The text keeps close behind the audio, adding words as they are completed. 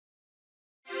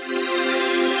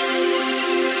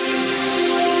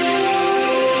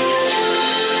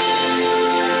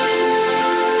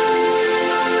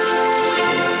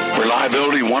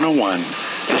101.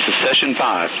 This is session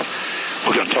 5.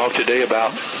 We're going to talk today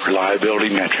about reliability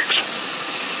metrics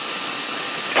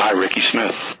by Ricky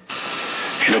Smith.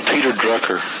 You know, Peter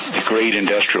Drucker, the great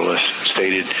industrialist,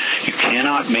 stated, you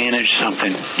cannot manage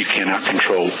something you cannot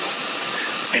control.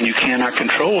 And you cannot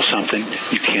control something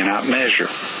you cannot measure.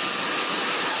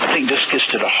 I think this gets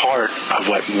to the heart of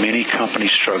what many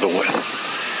companies struggle with.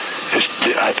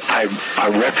 I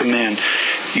recommend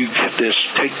you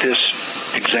take this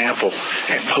example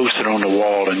and post it on the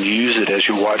wall and use it as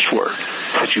your watchword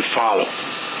that you follow,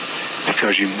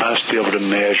 because you must be able to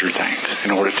measure things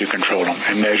in order to control them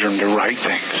and measure them the right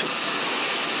things.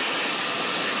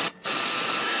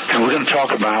 And we're going to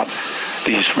talk about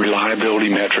these reliability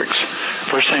metrics.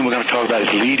 First thing we're going to talk about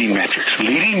is leading metrics.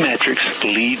 Leading metrics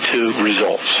lead to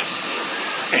results.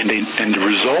 And the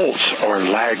results are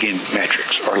lagging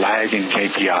metrics or lagging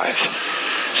KPIs.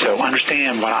 So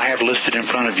understand what I have listed in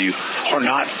front of you are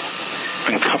not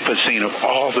encompassing of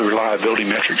all the reliability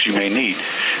metrics you may need.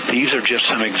 These are just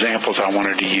some examples I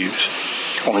wanted to use.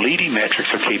 On leading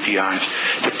metrics or KPIs,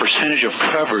 the percentage of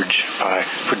coverage by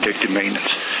predictive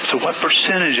maintenance. So what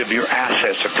percentage of your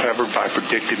assets are covered by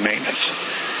predictive maintenance?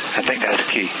 I think that's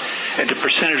key. And the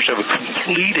percentage of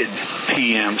completed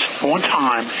PMs on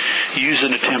time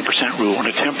using the 10% rule. And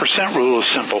the 10% rule is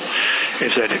simple,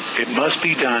 is that it must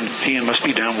be done, PM must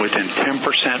be done within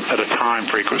 10% of the time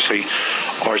frequency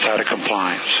or it's out of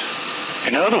compliance.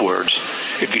 In other words,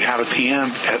 if you have a PM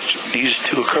that needs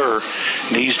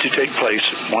to take place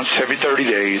once every 30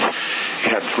 days, you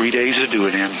have 3 days to do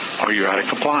it in or you're out of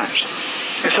compliance.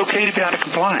 It's okay to be out of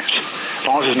compliance as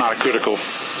long as it's not a critical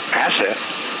asset.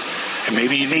 And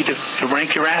maybe you need to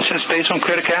rank your assets based on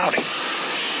criticality.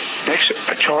 Next,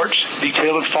 a chart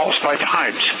detailing faults by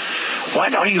types.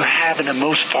 What are you having the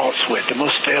most faults with, the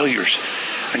most failures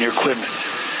on your equipment?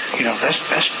 You know, let's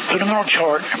put them on a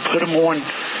chart and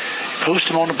post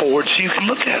them on the board so you can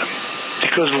look at them.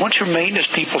 Because once your maintenance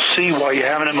people see why you're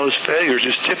having the most failures,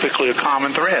 it's typically a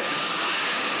common thread.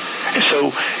 And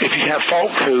so if you have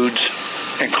fault codes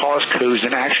and cause codes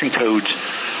and action codes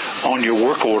on your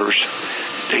work orders,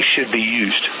 they should be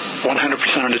used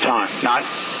 100% of the time. Not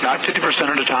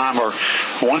 50% of the time or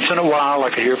once in a while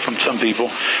like I hear from some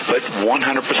people, but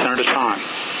 100% of the time.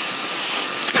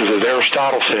 Because as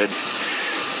Aristotle said,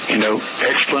 you know,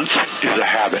 excellence is a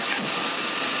habit.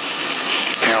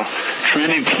 Now,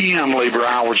 trending PM labor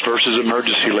hours versus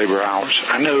emergency labor hours.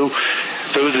 I know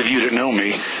those of you that know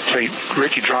me say,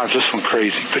 Ricky drives this one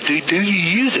crazy. But do you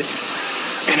use it?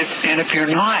 And if you're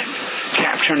not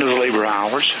capturing those labor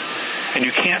hours and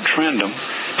you can't trend them,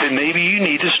 then maybe you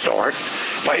need to start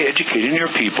by educating your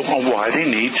people on why they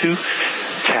need to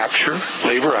capture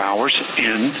labor hours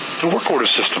in the work order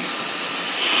system.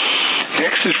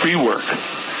 Next is rework.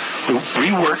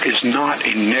 Rework is not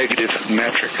a negative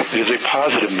metric. It is a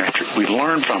positive metric. We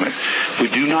learn from it. We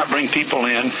do not bring people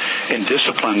in and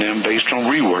discipline them based on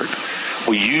rework.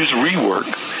 We use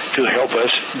rework to help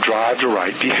us drive the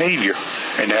right behavior,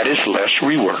 and that is less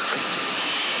rework.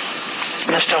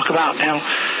 Let's talk about now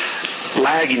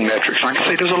lagging metrics. Like I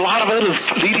say, there's a lot of other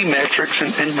leading metrics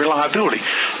and reliability,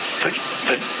 but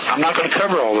I'm not going to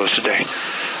cover all those today.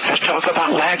 Let's talk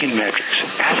about lagging metrics.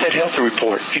 Asset health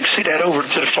report. You can see that over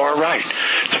to the far right.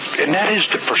 And that is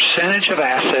the percentage of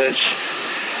assets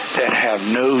that have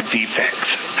no defects.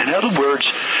 In other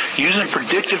words, using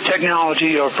predictive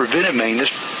technology or preventive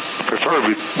maintenance,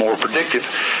 preferably more predictive,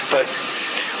 but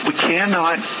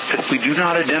we do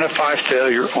not identify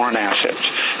failure on assets.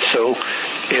 So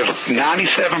if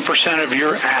 97% of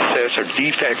your assets are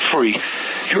defect-free,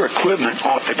 your equipment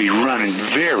ought to be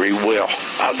running very well,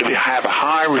 ought to have a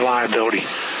high reliability.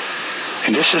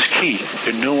 And this is key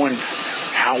to knowing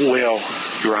how well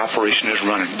your operation is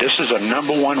running. This is a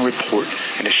number one report,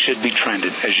 and it should be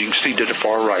trended, as you can see to the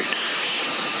far right.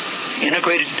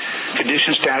 Integrated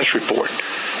condition status report.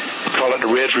 We call it the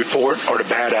REDS report or the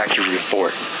bad actors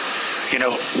report. You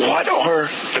know, what are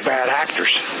the bad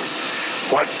actors?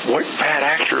 What bad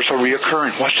actors are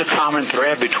reoccurring? What's the common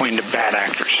thread between the bad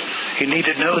actors? You need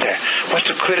to know that. What's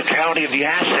the criticality of the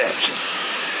assets?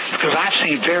 Because I've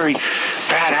seen very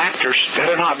bad actors that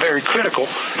are not very critical.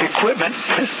 The equipment,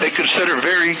 they consider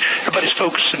everybody's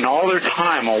focusing all their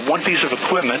time on one piece of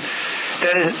equipment.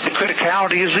 The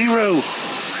criticality is zero.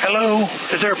 Hello,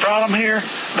 is there a problem here?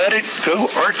 Let it go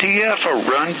RTF or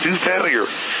run to failure.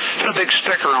 There's a big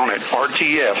sticker on it,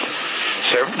 RTF.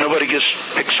 So nobody gets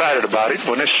excited about it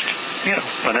when it's,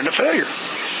 running to failure.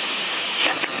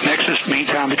 Next is mean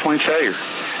time between failure.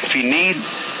 If you need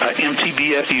an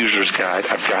MTBF user's guide,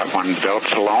 I've got one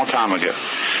developed a long time ago.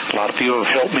 A lot of people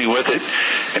have helped me with it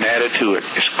and added to it.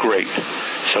 It's great.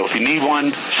 So if you need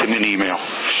one, send me an email.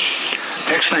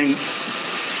 Next thing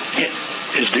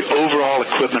is the overall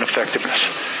equipment effectiveness.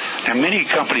 Now, many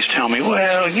companies tell me,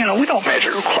 well, we don't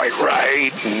measure it quite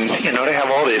right, and, they have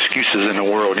all the excuses in the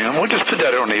world. We'll just put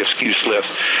that on the excuse list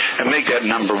and make that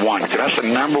number one, because that's the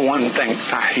number one thing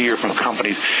I hear from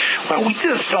companies. Well, we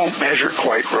just don't measure it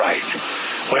quite right.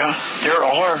 Well, there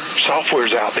are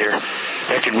softwares out there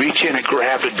that can reach in and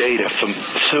grab the data from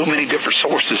so many different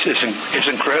sources. It's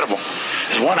incredible.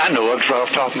 There's one I know of right off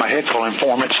the top of my head called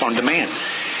Informants on Demand.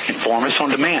 Informants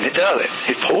on Demand. It does it.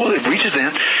 It reaches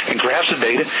in and grabs the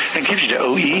data and gives you the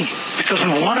OE, because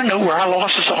we want to know where our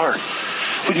losses are.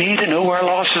 We need to know where our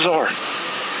losses are.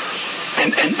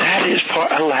 And that is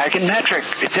a lagging metric.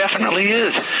 It definitely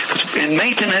is. Because in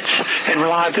maintenance and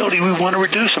reliability, we want to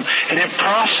reduce them. And in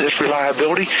process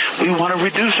reliability, we want to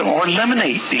reduce them or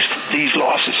eliminate these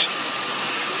losses.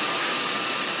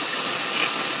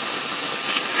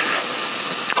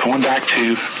 Going back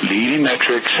to leading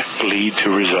metrics lead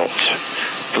to results.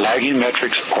 Lagging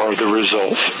metrics are the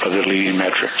results of the leading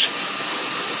metrics.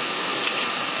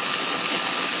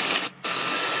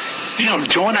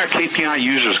 Join our KPI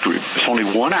users group. It's only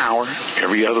 1 hour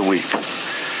every other week.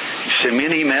 You send me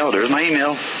an email. There's my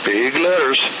email, big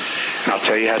letters, and I'll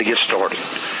tell you how to get started.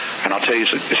 And I'll tell you,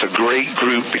 it's a great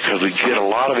group because we get a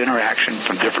lot of interaction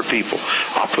from different people.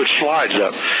 I'll put slides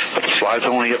up, but the slides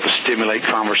only have to stimulate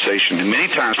conversation. And many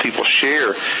times people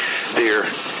share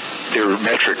their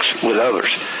metrics with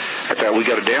others. In fact, we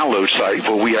got a download site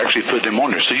where we actually put them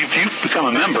on there. So if you become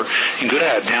a member, you can go to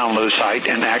that download site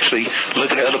and actually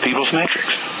look at other people's metrics.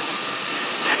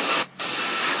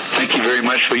 Thank you very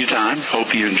much for your time.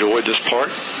 Hope you enjoyed this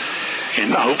part.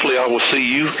 And hopefully I will see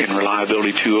you in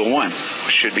Reliability 201,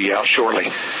 which should be out shortly.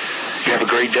 You have a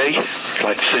great day. If you'd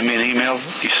like to send me an email,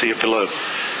 you see it below.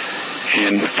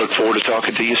 And look forward to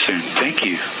talking to you soon. Thank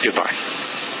you. Goodbye.